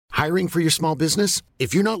Hiring for your small business?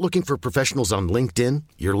 If you're not looking for professionals on LinkedIn,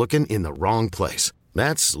 you're looking in the wrong place.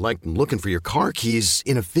 That's like looking for your car keys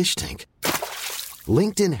in a fish tank.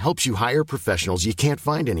 LinkedIn helps you hire professionals you can't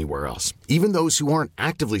find anywhere else, even those who aren't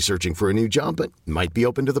actively searching for a new job but might be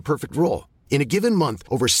open to the perfect role. In a given month,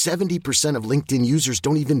 over 70% of LinkedIn users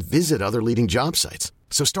don't even visit other leading job sites.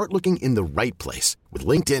 So start looking in the right place. With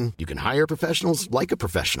LinkedIn, you can hire professionals like a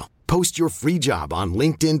professional. Post your free job on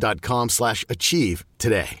linkedin.com/achieve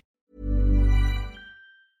today.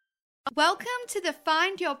 Welcome to the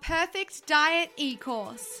Find Your Perfect Diet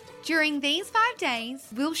e-course. During these 5 days,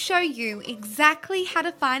 we'll show you exactly how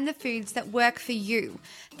to find the foods that work for you.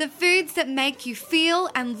 The foods that make you feel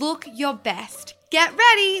and look your best. Get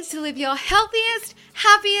ready to live your healthiest,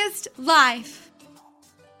 happiest life.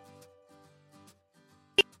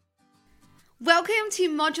 Welcome to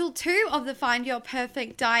Module 2 of the Find Your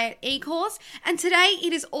Perfect Diet e-course, and today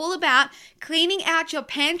it is all about cleaning out your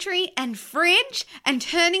pantry and fridge and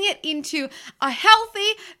turning it into a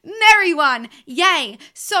healthy, merry one. Yay!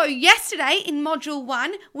 So yesterday in Module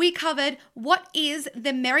 1, we covered what is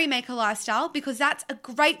the Merrymaker lifestyle, because that's a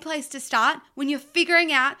great place to start when you're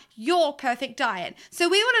figuring out your perfect diet. So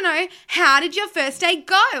we want to know, how did your first day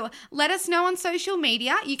go? Let us know on social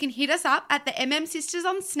media. You can hit us up at the MM Sisters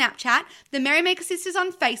on Snapchat, the Merrymaker Sisters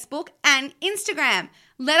on Facebook and Instagram.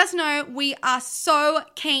 Let us know. We are so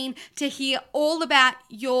keen to hear all about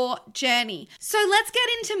your journey. So let's get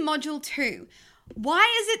into Module 2. Why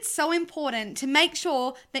is it so important to make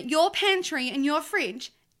sure that your pantry and your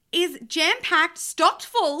fridge is jam-packed, stocked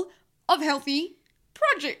full of healthy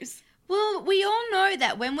produce? Well, we all know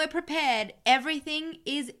that when we're prepared, everything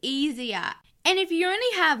is easier. And if you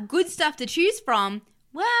only have good stuff to choose from,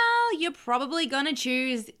 well, you're probably going to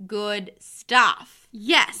choose good stuff.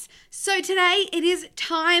 Yes. So today it is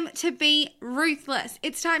time to be ruthless.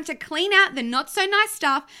 It's time to clean out the not so nice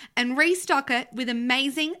stuff and restock it with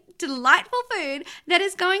amazing, delightful food that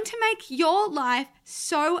is going to make your life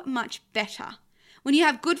so much better. When you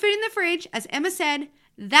have good food in the fridge, as Emma said,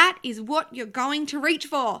 that is what you're going to reach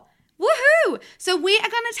for. Woohoo! So we are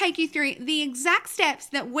going to take you through the exact steps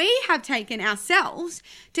that we have taken ourselves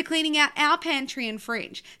to cleaning out our pantry and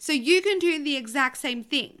fridge, so you can do the exact same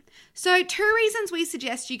thing. So 2 reasons we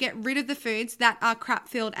suggest you get rid of the foods that are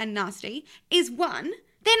crap-filled and nasty is 1,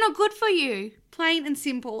 they're not good for you, plain and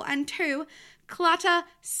simple, and 2, clutter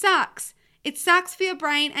sucks. It sucks for your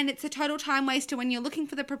brain, and it's a total time waster when you're looking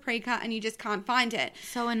for the paprika and you just can't find it.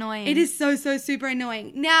 So annoying. It is so super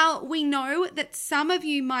annoying. Now, we know that some of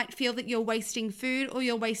you might feel that you're wasting food or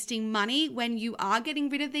you're wasting money when you are getting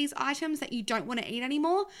rid of these items that you don't want to eat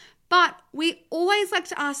anymore. But we always like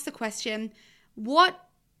to ask the question, what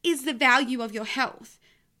is the value of your health?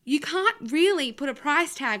 You can't really put a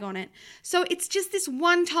price tag on it. So it's just this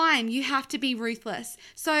one time you have to be ruthless.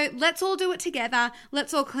 So let's all do it together.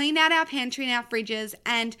 Let's all clean out our pantry and our fridges,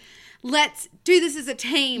 and let's do this as a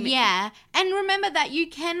team. Yeah. And remember that you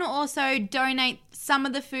can also donate some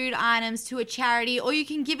of the food items to a charity, or you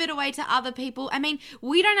can give it away to other people. I mean,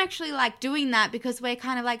 we don't actually like doing that because we're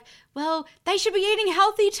kind of like, well, they should be eating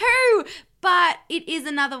healthy too. But it is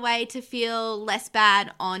another way to feel less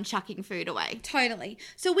bad on chucking food away. Totally.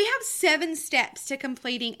 So we have 7 steps to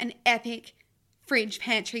completing an epic fridge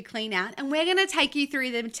pantry clean out, and we're going to take you through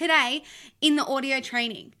them today in the audio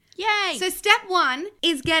training. Yay! So step 1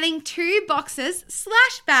 is getting 2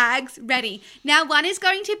 boxes/bags ready. Now, one is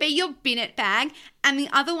going to be your bin it bag, and the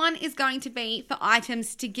other one is going to be for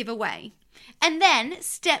items to give away. And then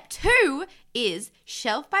step 2 is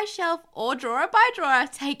shelf by shelf or drawer by drawer,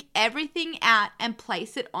 take everything out and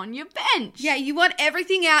place it on your bench. Yeah, you want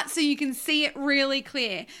everything out so you can see it really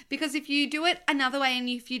clear. Because if you do it another way and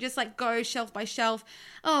if you just like go shelf by shelf,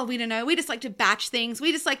 oh, we don't know, we just like to batch things.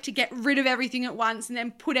 We just like to get rid of everything at once and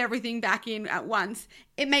then put everything back in at once.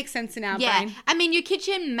 It makes sense in our brain. I mean, your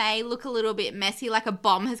kitchen may look a little bit messy, like a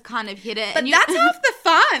bomb has kind of hit it. But that's half the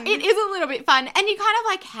fun. It is a little bit fun. And you're kind of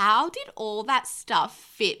like, how did all that stuff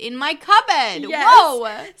fit in my cupboard? Yes.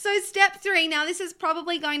 Whoa. So step 3, now this is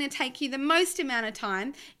probably going to take you the most amount of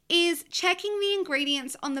time, is checking the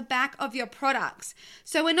ingredients on the back of your products.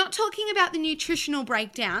 So we're not talking about the nutritional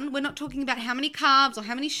breakdown. We're not talking about how many carbs or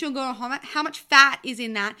how many sugar or how much fat is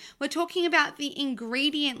in that. We're talking about the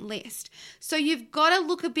ingredient list. So you've got to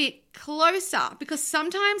look a bit closer because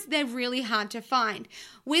sometimes they're really hard to find.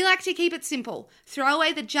 We like to keep it simple. Throw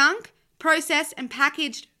away the junk, processed and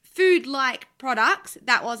packaged food-like products,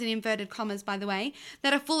 that was in inverted commas by the way,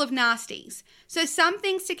 that are full of nasties. So some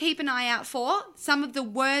things to keep an eye out for, some of the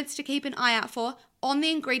words to keep an eye out for on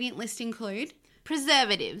the ingredient list include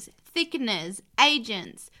preservatives, thickeners,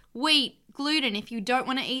 agents, wheat, gluten if you don't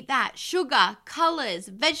want to eat that, sugar, colors,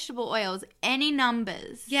 vegetable oils, any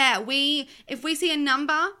numbers. Yeah, if we see a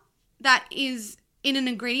number that is in an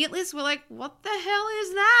ingredient list, we're like, what the hell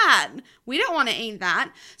is that? We don't want to eat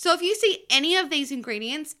that. So if you see any of these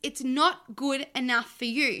ingredients, it's not good enough for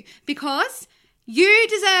you because you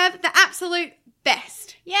deserve the absolute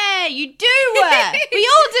best. Yeah, you do. We all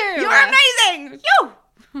do. You're amazing. Yo.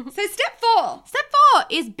 So step 4. Step 4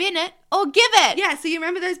 is bin it or give it. Yeah, so you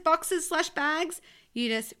remember those boxes/bags? You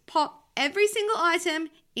just pop every single item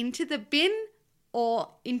into the bin or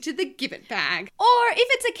into the give it bag. Or if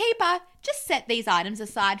it's a keeper, just set these items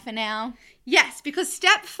aside for now. Yes, because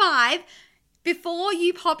step 5, before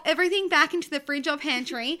you pop everything back into the fridge or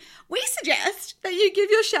pantry, we suggest that you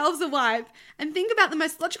give your shelves a wipe and think about the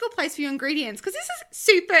most logical place for your ingredients because this is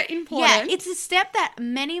super important. Yeah, it's a step that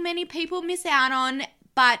many people miss out on,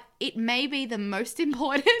 but it may be the most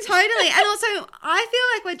important. Totally. And also, I feel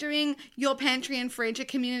like we're doing your pantry and fridge a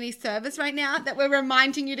community service right now, that we're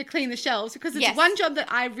reminding you to clean the shelves because it's one job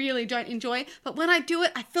that I really don't enjoy. But when I do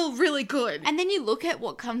it, I feel really good. And then you look at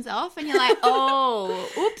what comes off and you're like, oh,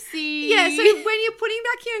 oopsie. Yeah, so when you're putting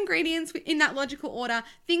back your ingredients in that logical order,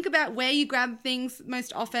 think about where you grab things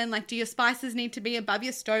most often. Like, do your spices need to be above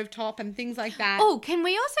your stovetop and things like that? Oh, can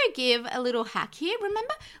we also give a little hack here?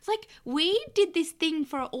 Remember, like, we did this thing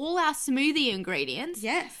for all our smoothie ingredients.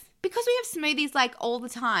 Yes. Because we have smoothies like all the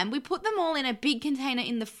time, we put them all in a big container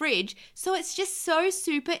in the fridge, so it's just so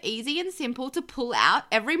super easy and simple to pull out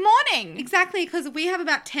every morning. Exactly, because we have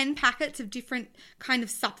about 10 packets of different kind of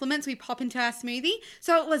supplements we pop into our smoothie.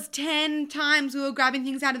 So it was 10 times we were grabbing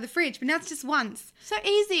things out of the fridge, but now it's just once. So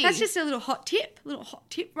easy. That's just a little hot tip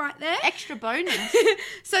right there. Extra bonus.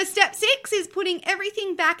 So step 6 is putting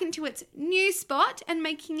everything back into its new spot and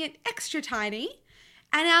making it extra tidy.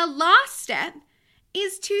 And our last step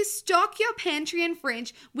is to stock your pantry and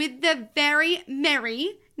fridge with the very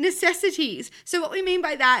merry necessities. So what we mean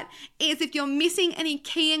by that is if you're missing any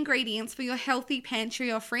key ingredients for your healthy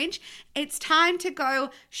pantry or fridge, it's time to go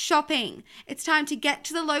shopping. It's time to get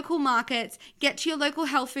to the local markets, get to your local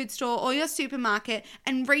health food store or your supermarket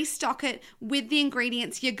and restock it with the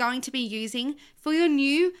ingredients you're going to be using for your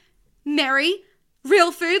new merry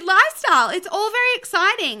real food lifestyle. It's all very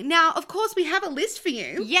exciting. Now, of course, we have a list for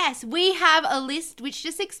you. Yes, we have a list which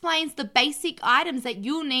just explains the basic items that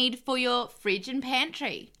you'll need for your fridge and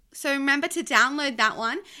pantry. So remember to download that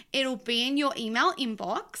one. It'll be in your email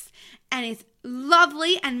inbox and it's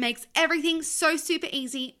lovely and makes everything so super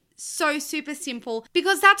easy, so super simple,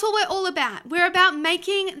 because that's what we're all about. We're about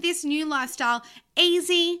making this new lifestyle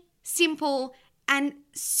easy, simple, and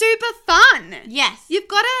super fun. Yes. You've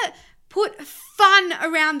got to put fun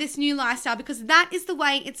around this new lifestyle because that is the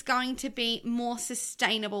way it's going to be more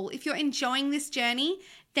sustainable. If you're enjoying this journey,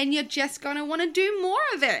 then you're just going to want to do more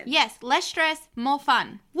of it. Yes, less stress, more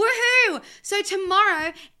fun. Woohoo! So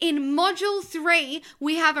tomorrow in Module 3,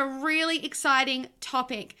 we have a really exciting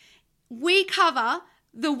topic. We cover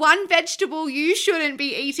the one vegetable you shouldn't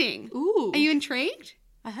be eating. Ooh. Are you intrigued?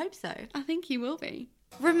 I hope so. I think you will be.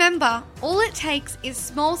 Remember, all it takes is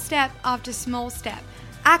small step after small step.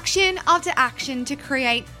 Action after action to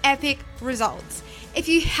create epic results. If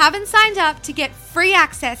you haven't signed up to get free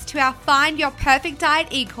access to our Find Your Perfect Diet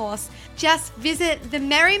e-course, just visit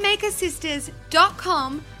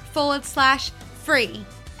themerrymakersisters.com/free.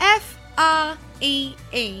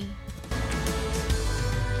 FREE.